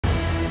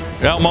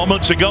Well,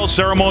 moments ago,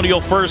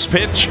 ceremonial first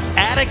pitch.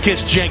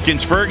 Atticus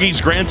Jenkins,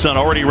 Fergie's grandson,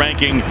 already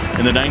ranking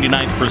in the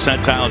 99th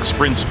percentile in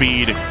sprint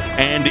speed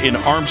and in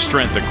arm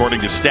strength,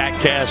 according to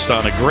StatCast.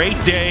 On a great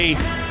day,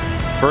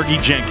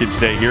 Fergie Jenkins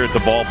Day here at the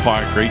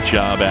ballpark. Great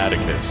job,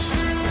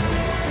 Atticus.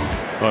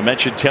 Well, I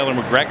mentioned Taylor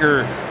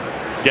McGregor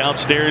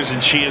downstairs,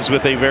 and she is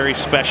with a very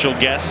special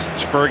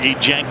guest,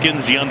 Fergie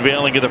Jenkins, the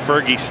unveiling of the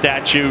Fergie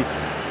statue.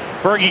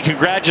 Fergie,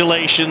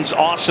 congratulations.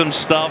 Awesome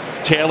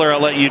stuff. Taylor, I'll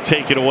let you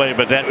take it away,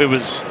 but it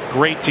was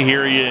great to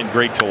hear you and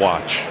great to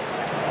watch.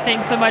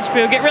 Thanks so much,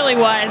 Boog. It really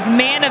was.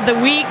 Man of the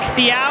week,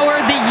 the hour,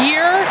 the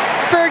year.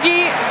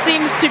 Fergie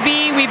seems to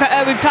be, we've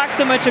talked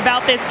so much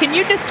about this. Can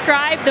you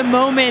describe the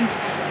moment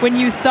when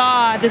you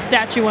saw the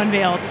statue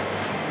unveiled?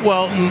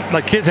 Well,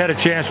 my kids had a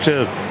chance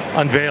to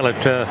unveil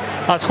it.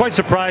 I was quite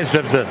surprised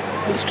of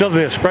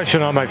the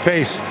expression on my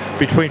face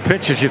between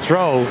pitches you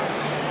throw.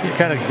 You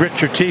kind of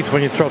grit your teeth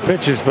when you throw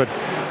pitches, but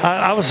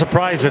I was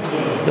surprised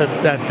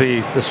that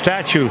the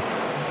statue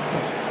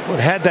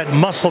had that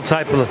muscle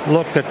type of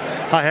look that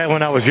I had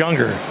when I was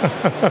younger.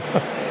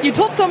 You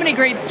told so many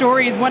great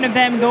stories, one of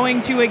them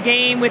going to a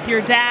game with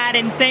your dad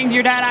and saying to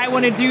your dad, I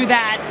want to do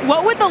that.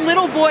 What would the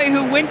little boy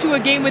who went to a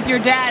game with your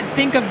dad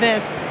think of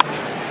this?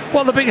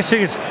 Well, the biggest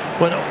thing is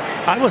when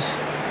I was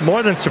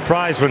more than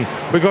surprised when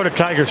we go to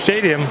Tiger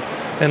Stadium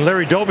and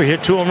Larry Doby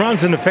hit 2 home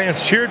runs and the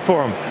fans cheered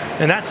for him.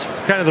 And that's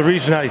kind of the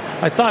reason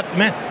I thought,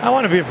 man, I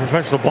want to be a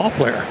professional ball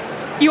player.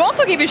 You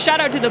also gave a shout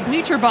out to the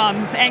Bleacher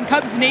Bums and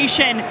Cubs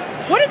Nation.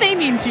 What do they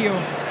mean to you?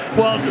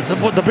 Well,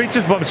 the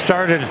Bleacher Bums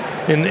started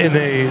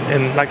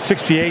in like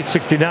 68,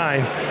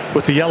 69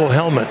 with the yellow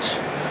helmets.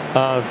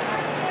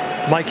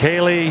 Mike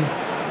Haley,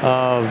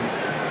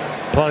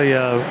 probably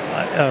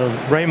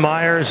Ray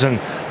Myers, and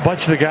a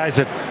bunch of the guys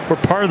that were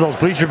part of those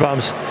Bleacher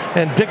Bums.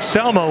 And Dick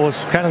Selma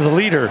was kind of the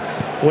leader,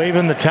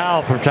 waving the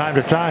towel from time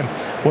to time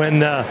when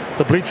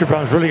the Bleacher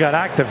Bums really got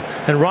active.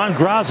 And Ron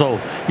Grazo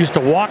used to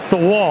walk the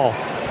wall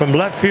from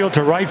left field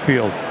to right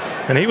field.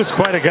 And he was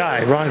quite a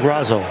guy, Ron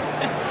Grazo.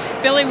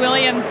 Billy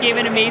Williams gave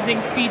an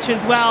amazing speech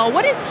as well.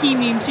 What does he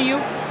mean to you?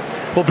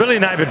 Well, Billy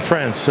and I have been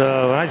friends. When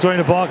I joined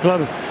the ball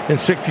club in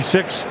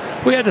 '66,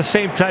 we had the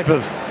same type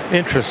of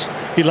interests.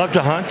 He loved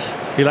to hunt.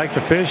 He liked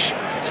to fish.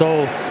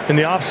 So in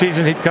the off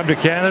season, he'd come to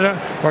Canada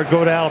or I'd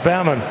go to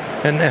Alabama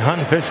and hunt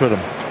and fish with him.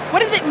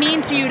 What does it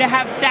mean to you to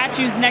have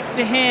statues next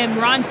to him,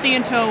 Ron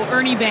Santo,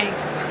 Ernie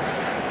Banks?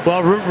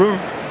 Well,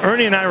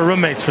 Ernie and I were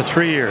roommates for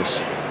 3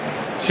 years,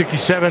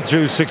 67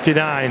 through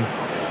 69.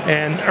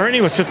 And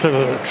Ernie was just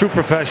a true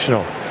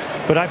professional.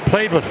 But I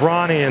played with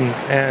Ronnie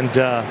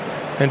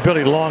and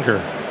Billy longer.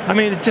 I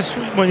mean, just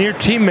when you're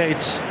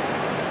teammates,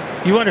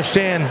 you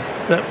understand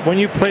that when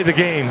you play the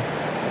game,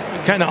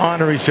 you kind of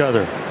honor each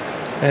other.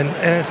 And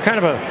it's kind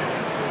of a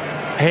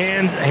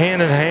hand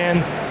in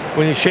hand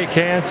when you shake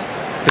hands.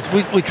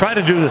 Because we try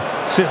to do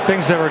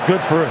things that are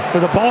good for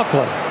the ball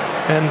club.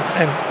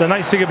 And the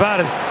nice thing about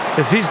it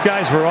is these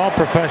guys were all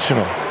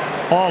professional,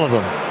 all of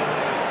them.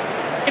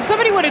 If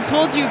somebody would have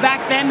told you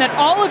back then that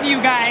all of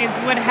you guys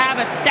would have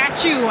a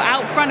statue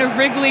out front of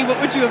Wrigley, what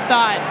would you have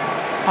thought?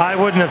 I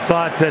wouldn't have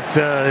thought that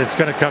it's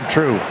going to come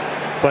true.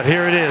 But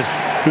here it is,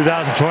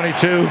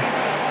 2022.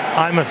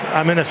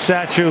 I'm in a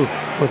statue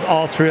with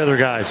all 3 other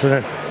guys,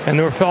 and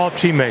they were all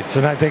teammates,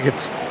 and I think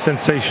it's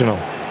sensational.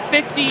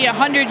 50,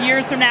 100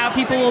 years from now,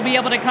 people will be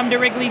able to come to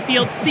Wrigley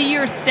Field, see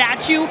your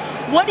statue.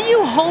 What do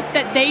you hope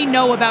that they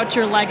know about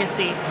your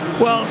legacy?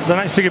 Well, the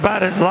nice thing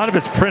about it, a lot of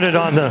it's printed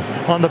on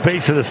the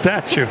base of the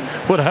statue.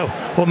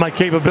 What my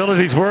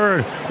capabilities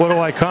were, what do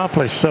I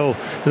accomplish? So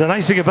the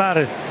nice thing about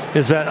it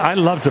is that I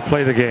love to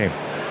play the game.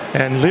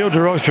 And Leo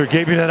DeRocher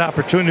gave me that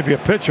opportunity to be a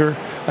pitcher.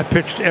 I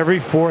pitched every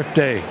 4th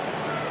day.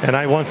 And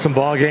I won some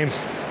ball games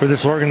for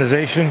this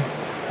organization.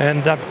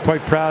 And I'm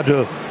quite proud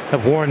to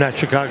have worn that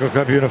Chicago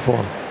Cub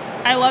uniform.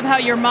 I love how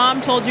your mom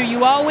told you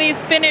you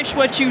always finish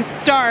what you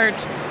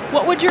start.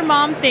 What would your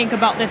mom think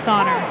about this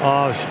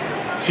honor?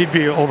 She'd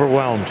be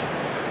overwhelmed.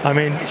 I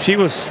mean, she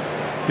was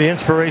the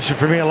inspiration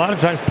for me a lot of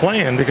times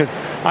playing, because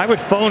I would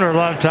phone her a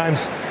lot of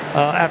times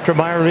after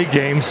minor league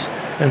games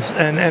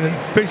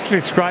and basically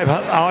describe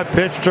how I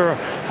pitched or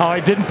how I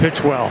didn't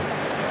pitch well.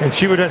 And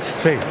she would just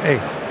say,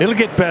 hey, it'll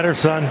get better,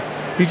 son.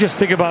 You just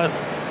think about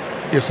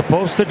you're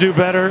supposed to do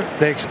better.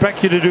 They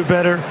expect you to do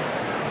better.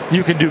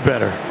 You can do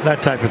better.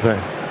 That type of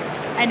thing.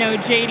 I know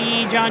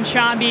JD, John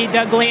Shambi,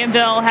 Doug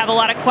Glanville have a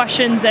lot of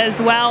questions as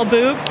well.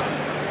 Boog?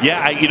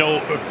 Yeah, you know,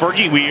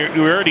 Fergie, we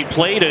already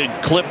played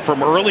a clip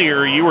from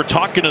earlier. You were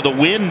talking to the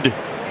wind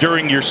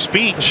during your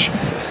speech,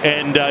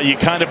 and you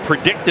kind of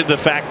predicted the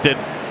fact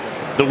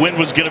that the wind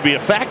was going to be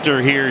a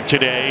factor here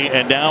today,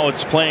 and now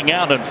it's playing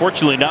out,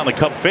 unfortunately, not in the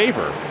Cub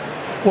favor.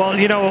 Well,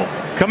 you know,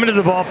 coming to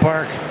the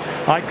ballpark,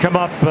 I'd come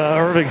up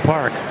Irving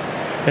Park,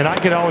 and I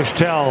could always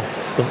tell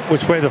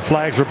which way the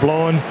flags were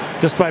blowing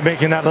just by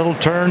making that little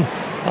turn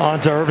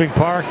onto Irving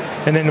Park.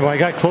 And then when I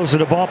got close to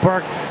the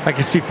ballpark, I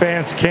could see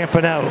fans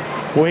camping out,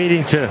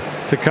 waiting to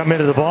come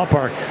into the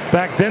ballpark.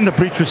 Back then, the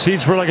bleacher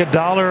seats were like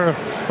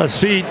 $1 a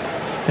seat,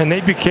 and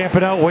they'd be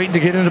camping out, waiting to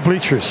get into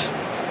bleachers.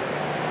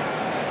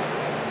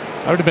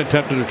 I would have been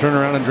tempted to turn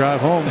around and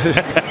drive home.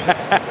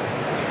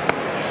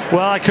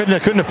 Well, I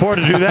couldn't afford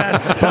to do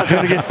that. If I was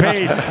going to get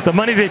paid. The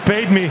money they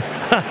paid me,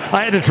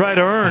 I had to try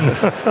to earn.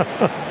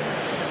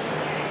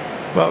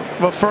 Well,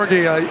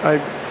 Fergie, I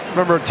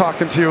remember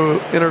talking to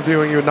you,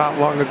 interviewing you not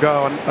long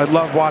ago, and I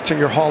love watching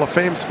your Hall of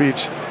Fame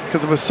speech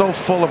because it was so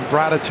full of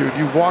gratitude.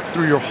 You walked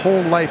through your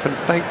whole life and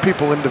thanked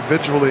people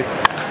individually.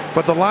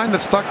 But the line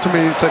that stuck to me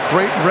is that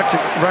great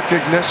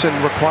recognition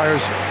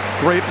requires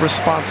great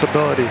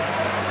responsibility.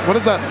 What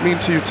does that mean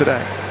to you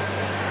today?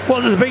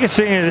 Well, the biggest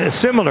thing is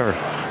similar.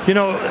 You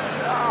know,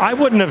 I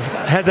wouldn't have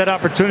had that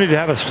opportunity to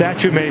have a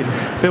statue made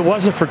if it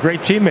wasn't for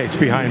great teammates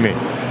behind me.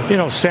 You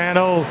know,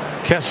 Sano,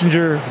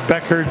 Kessinger,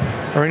 Beckert,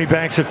 Ernie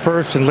Banks at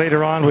first, and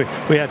later on we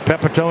had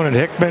Pepitone and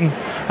Hickman.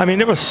 I mean,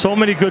 there were so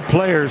many good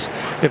players.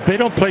 If they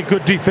don't play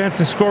good defense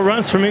and score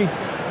runs for me,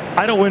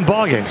 I don't win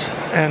ball games.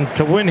 And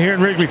to win here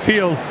in Wrigley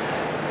Field,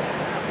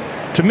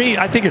 to me,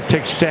 I think it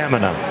takes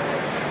stamina.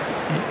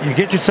 You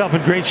get yourself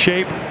in great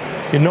shape,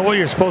 you know what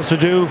you're supposed to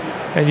do,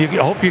 and you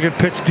hope you can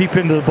pitch deep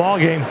into the ball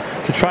game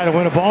to try to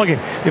win a ball game.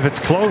 If it's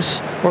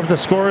close or if the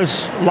score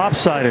is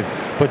lopsided,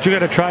 but you got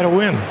to try to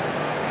win.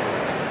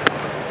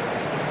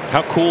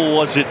 How cool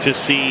was it to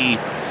see,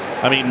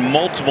 I mean,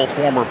 multiple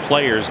former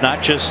players,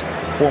 not just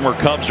former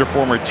Cubs or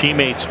former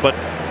teammates, but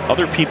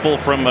other people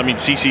from, I mean,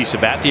 CC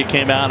Sabathia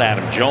came out,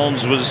 Adam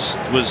Jones was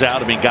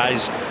out. I mean,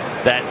 guys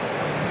that,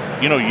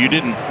 you know, you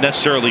didn't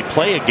necessarily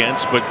play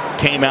against, but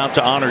came out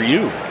to honor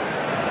you.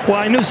 Well,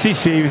 I knew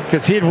CC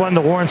because he had won the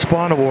Warren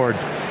Spahn Award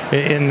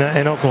in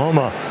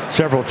Oklahoma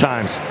several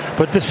times.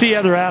 But to see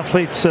other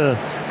athletes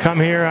come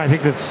here, I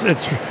think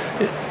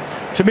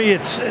to me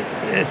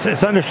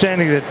it's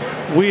understanding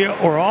that we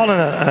are all in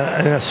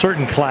a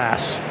certain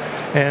class,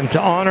 and to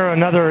honor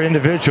another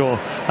individual,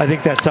 I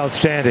think that's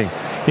outstanding.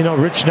 You know,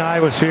 Rich Nye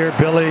was here,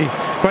 Billy,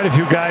 quite a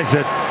few guys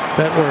that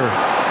were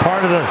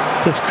part of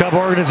this Cub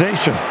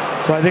organization.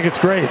 So I think it's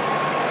great.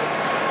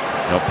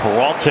 Now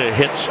Peralta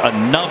hits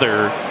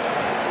another,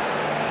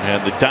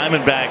 and the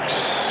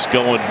Diamondbacks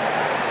going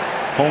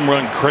home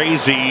run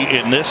crazy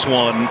in this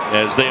one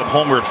as they have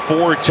homered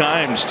 4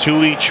 times,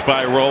 2 each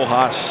by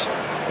Rojas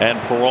and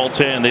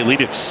Peralta, and they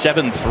lead it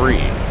 7-3.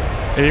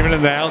 And even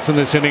in the outs in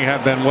this inning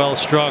have been well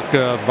struck.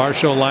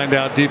 Varsho lined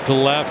out deep to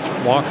left.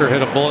 Walker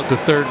hit a bullet to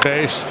third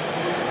base.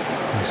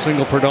 A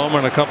single Perdomo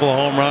and a couple of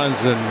home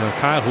runs, and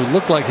Kyle, who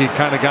looked like he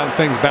kind of got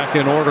things back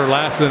in order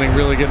last inning,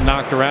 really getting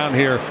knocked around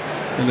here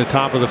in the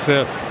top of the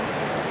 5th.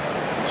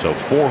 So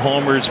 4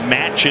 homers,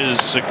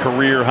 matches a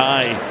career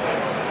high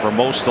for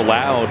most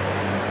allowed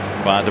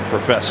by the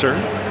professor.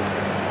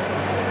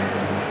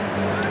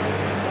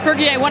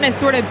 Fergie, I want to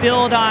sort of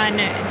build on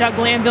Doug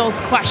Glanville's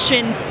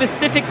question,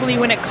 specifically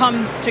when it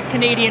comes to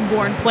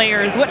Canadian-born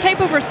players. What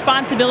type of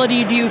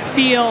responsibility do you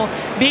feel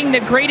being the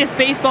greatest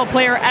baseball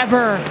player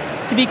ever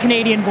to be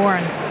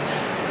Canadian-born?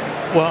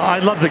 Well, I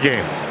love the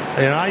game.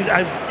 And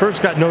I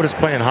first got noticed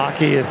playing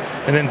hockey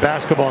and then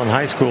basketball in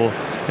high school.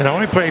 And I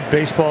only played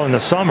baseball in the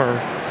summer.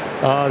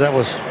 That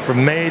was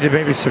from May to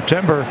maybe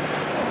September.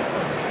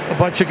 A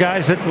bunch of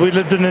guys that we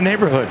lived in the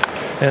neighborhood.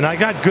 And I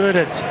got good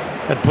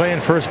at playing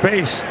first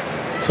base.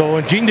 So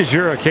when Gene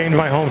DeJura came to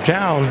my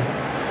hometown,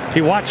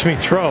 he watched me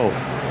throw.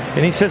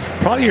 And he says,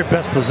 probably your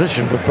best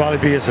position would probably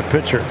be as a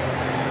pitcher.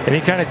 And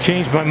he kind of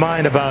changed my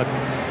mind about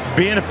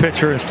being a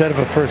pitcher instead of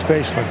a first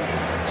baseman.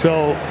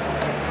 So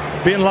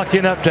being lucky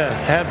enough to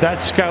have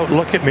that scout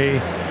look at me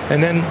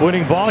and then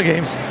winning ball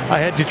games, I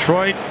had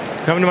Detroit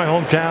coming to my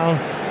hometown,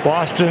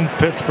 Boston,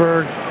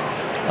 Pittsburgh,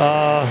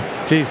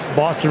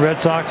 Boston Red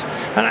Sox.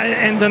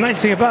 And the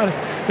nice thing about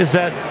it is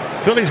that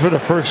Phillies were the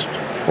first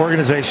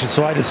organization,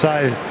 so I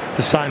decided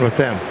to sign with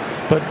them.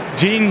 But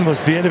Gene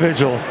was the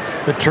individual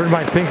that turned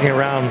my thinking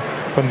around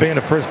from being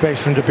a first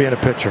baseman to being a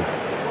pitcher.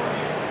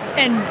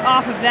 And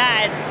off of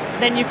that,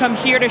 then you come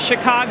here to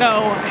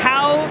Chicago.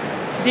 How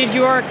did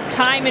your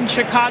time in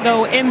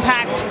Chicago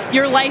impact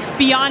your life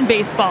beyond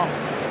baseball?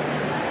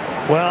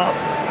 Well,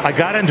 I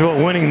got into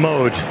a winning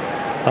mode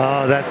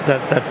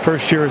that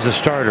first year as a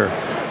starter.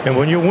 And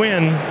when you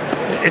win,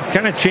 it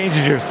kind of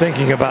changes your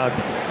thinking about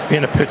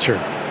being a pitcher.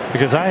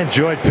 Because I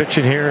enjoyed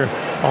pitching here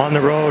on the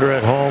road or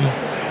at home.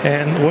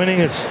 And winning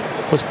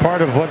was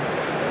part of what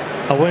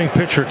a winning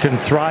pitcher can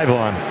thrive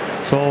on.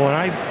 So when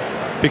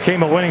I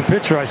became a winning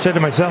pitcher, I said to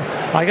myself,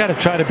 I got to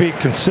try to be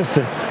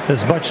consistent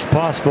as much as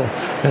possible.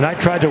 And I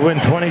tried to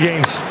win 20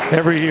 games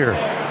every year.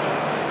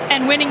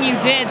 And winning you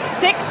did.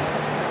 6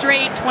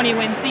 straight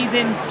 20-win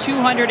seasons,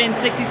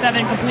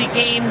 267 complete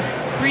games,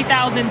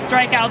 3,000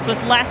 strikeouts with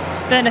less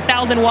than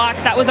 1,000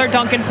 walks. That was our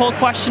Duncan poll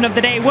question of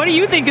the day. What do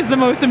you think is the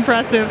most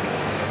impressive?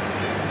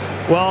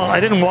 Well, I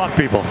didn't walk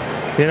people.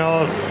 You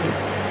know,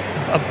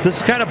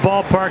 this kind of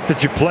ballpark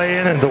that you play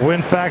in and the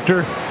win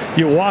factor,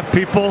 you walk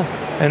people,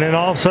 and then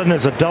all of a sudden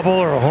there's a double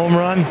or a home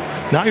run.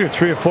 Now you're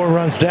 3 or 4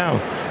 runs down.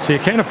 So you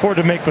can't afford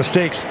to make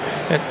mistakes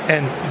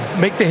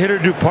and make the hitter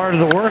do part of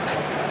the work,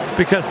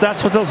 because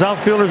that's what those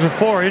outfielders are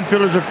for,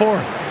 infielders are for.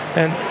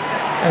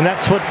 And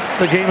that's what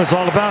the game is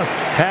all about,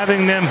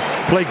 having them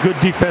play good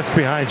defense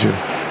behind you.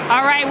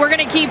 All right, we're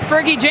going to keep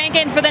Fergie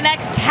Jenkins for the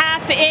next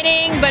half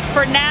inning, but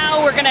for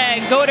now, we're going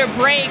to go to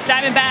break.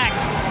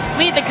 Diamondbacks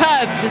lead the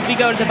Cubs as we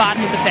go to the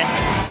bottom of the fifth.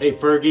 Hey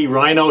Fergie,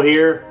 Rhino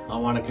here. I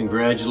want to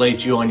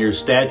congratulate you on your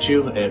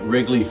statue at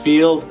Wrigley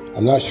Field.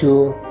 I'm not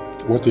sure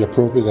what the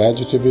appropriate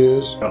adjective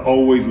is. I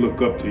always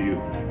look up to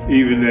you,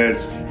 even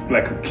as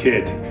like a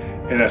kid,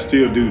 and I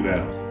still do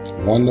now.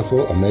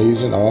 Wonderful,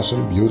 amazing,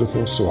 awesome,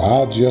 beautiful. So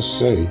I'll just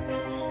say,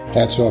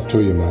 hats off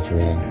to you, my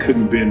friend.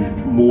 Couldn't have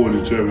been more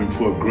deserving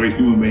for a great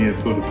human being,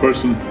 for the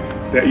person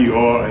that you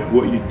are and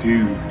what you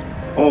do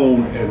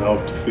on and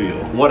off the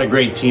field. What a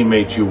great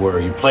teammate you were.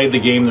 You played the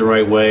game the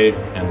right way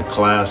and the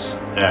class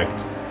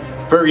act.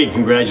 Fergie,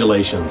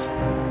 congratulations.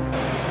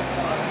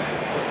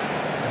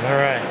 All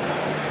right.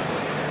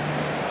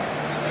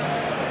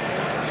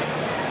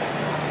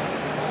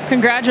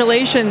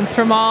 Congratulations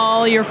from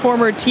all your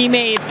former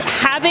teammates.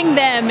 Having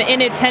them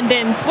in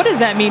attendance, what does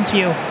that mean to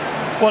you?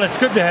 Well, it's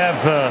good to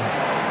have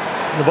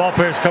the ball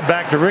players come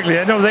back to Wrigley.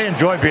 I know they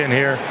enjoy being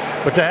here,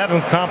 but to have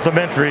them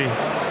complimentary,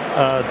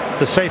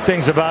 to say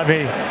things about me,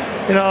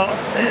 you know,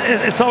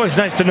 it's always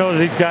nice to know that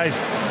these guys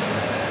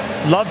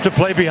love to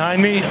play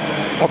behind me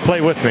or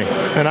play with me,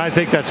 and I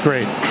think that's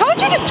great. How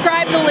would you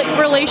describe the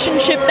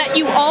relationship that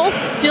you all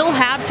still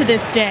have to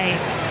this day?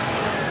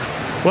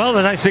 Well,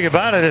 the nice thing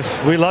about it is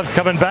we love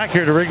coming back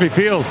here to Wrigley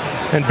Field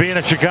and being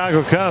a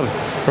Chicago Cub.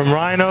 From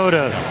Rhino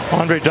to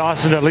Andre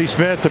Dawson to Lee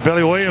Smith to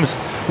Billy Williams,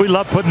 we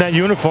love putting that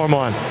uniform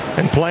on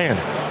and playing.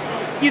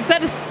 You've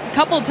said a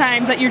couple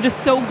times that you're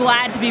just so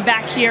glad to be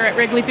back here at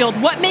Wrigley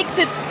Field. What makes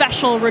it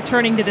special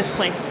returning to this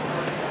place?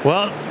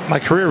 Well, my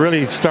career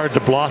really started to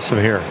blossom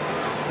here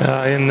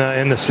in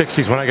the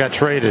 60s when I got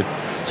traded.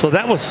 So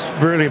that was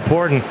really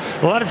important.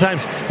 A lot of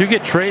times you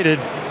get traded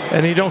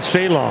and you don't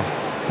stay long.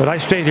 But I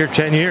stayed here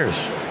 10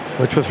 years,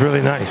 which was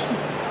really nice.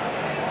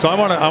 So I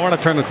want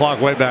to turn the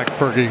clock way back,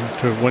 Fergie,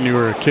 to when you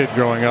were a kid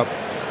growing up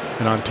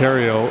in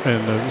Ontario,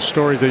 and the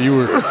stories that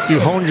you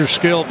honed your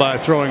skill by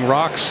throwing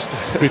rocks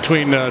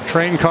between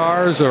train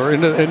cars or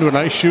into an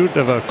ice chute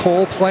of a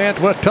coal plant.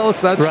 Tell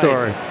us that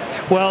story.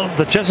 Well,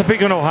 the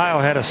Chesapeake and Ohio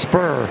had a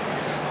spur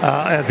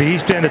at the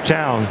east end of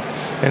town,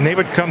 and they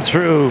would come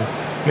through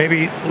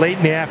maybe late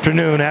in the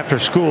afternoon after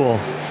school,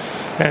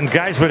 and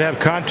guys would have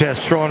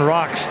contests throwing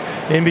rocks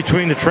in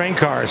between the train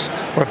cars,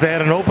 or if they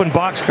had an open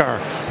boxcar,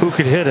 who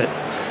could hit it.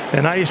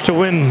 And I used to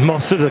win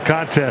most of the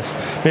contests.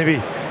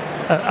 Maybe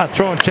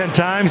throwing 10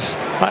 times,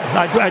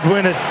 I'd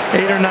win it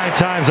 8 or 9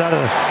 times out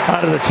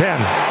of the 10.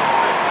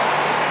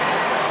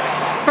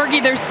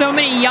 Fergie, there's so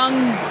many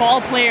young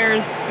ball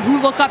players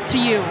who look up to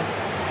you.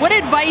 What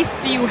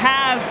advice do you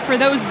have for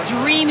those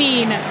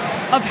dreaming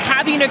of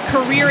having a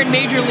career in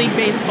Major League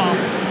Baseball?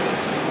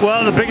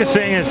 Well, the biggest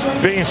thing is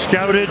being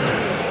scouted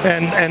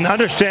and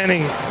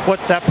understanding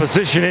what that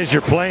position is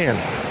you're playing,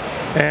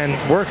 and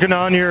working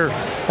on your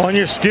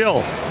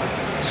skill.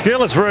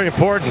 Skill is very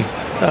important.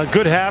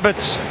 Good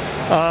habits,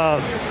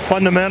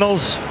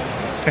 fundamentals,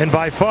 and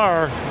by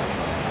far,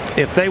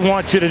 if they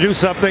want you to do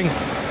something,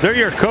 they're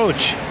your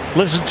coach.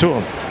 Listen to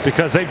them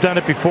because they've done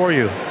it before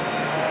you.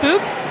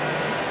 Boog?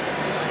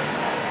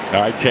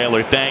 All right,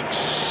 Taylor,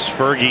 thanks.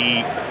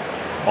 Fergie,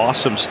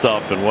 awesome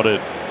stuff, and what a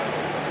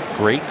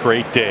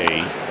great day.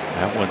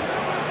 That one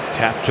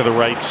tapped to the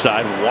right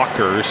side.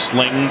 Walker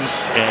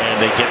slings,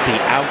 and they get the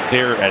out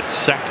there at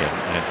second,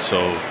 and so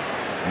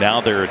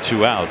now there are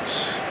 2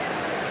 outs.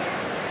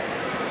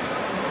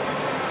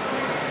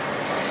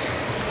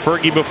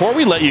 Fergie, before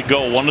we let you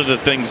go, one of the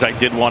things I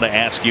did want to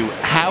ask you,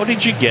 how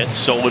did you get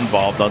so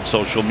involved on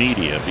social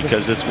media?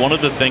 Because it's one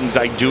of the things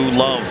I do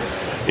love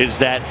is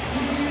that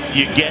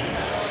you get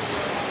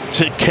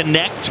to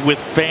connect with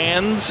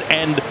fans,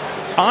 and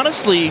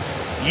honestly,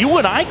 you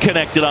and I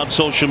connected on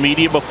social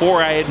media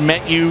before I had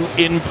met you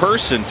in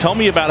person. Tell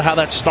me about how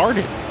that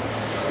started.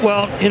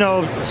 Well, you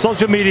know,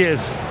 social media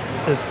is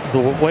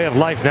the way of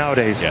life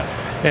nowadays. Yeah.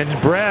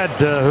 And Brad,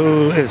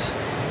 who is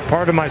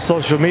part of my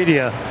social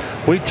media,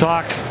 we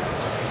talk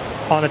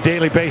on a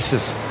daily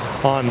basis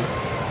on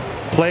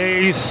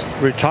plays,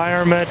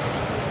 retirement,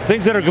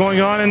 things that are going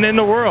on in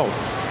the world.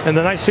 And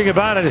the nice thing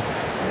about it,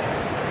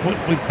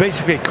 we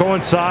basically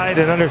coincide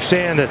and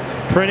understand that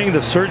printing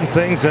the certain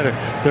things that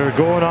are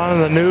going on in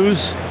the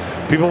news,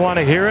 people want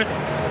to hear it,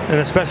 and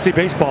especially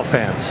baseball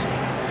fans.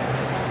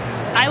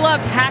 I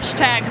loved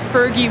hashtag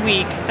Fergie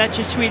Week that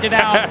you tweeted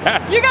out.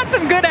 You got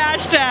some good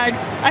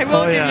hashtags. I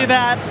will give you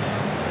that.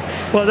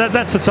 Well,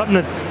 that's something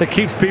that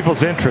keeps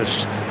people's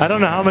interest. I don't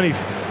know how many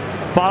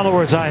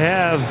followers I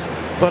have,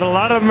 but a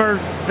lot of them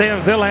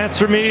they'll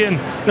answer me and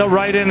they'll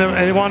write in and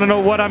they want to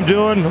know what I'm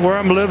doing, where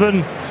I'm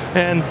living.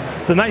 And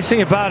the nice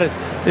thing about it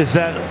is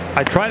that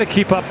I try to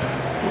keep up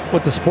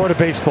with the sport of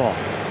baseball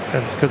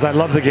because I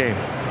love the game.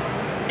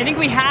 I think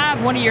we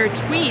have one of your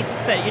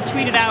tweets that you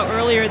tweeted out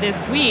earlier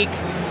this week.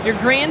 Your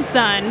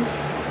grandson,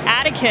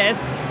 Atticus,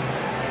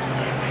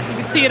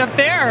 you can see it up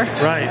there.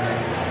 Right.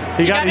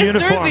 He got a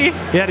uniform. Jersey.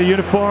 He had a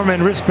uniform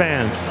and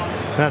wristbands.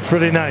 That's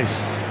really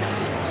nice.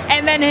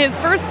 And then his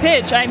first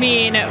pitch, I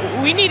mean,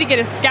 we need to get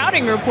a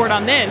scouting report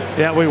on this.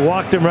 Yeah, we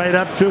walked him right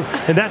up to,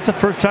 and that's the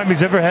first time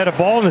he's ever had a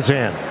ball in his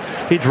hand.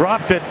 He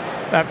dropped it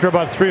after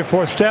about 3 or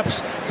 4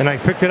 steps, and I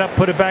picked it up,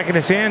 put it back in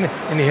his hand,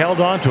 and he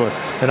held on to it.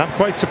 And I'm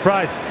quite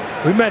surprised.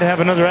 We might have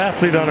another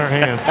athlete on our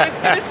hands. I was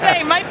going to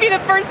say, might be the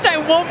first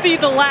time, won't be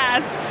the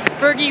last.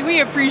 Fergie,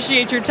 we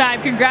appreciate your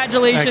time.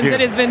 Congratulations. It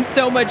has been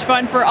so much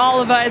fun for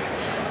all of us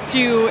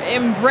to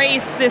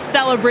embrace this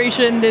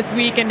celebration this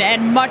week,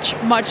 and much,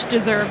 much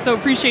deserved. So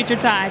appreciate your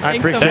time.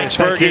 Thanks so much. Thanks,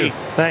 Fergie.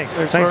 Thanks,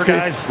 Fergie.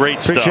 guys.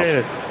 Great stuff. Appreciate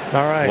it.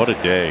 All right. What a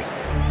day.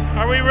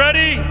 Are we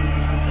ready?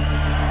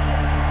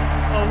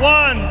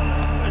 1,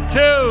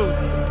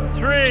 2,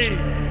 3.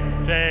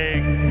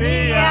 Take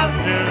me out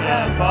to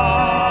the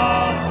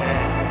ball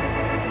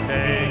game.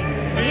 Take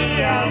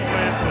me out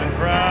with the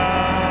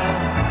crowd.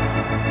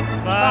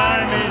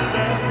 Buy me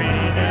some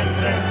peanuts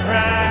and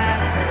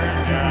cracker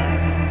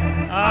jacks.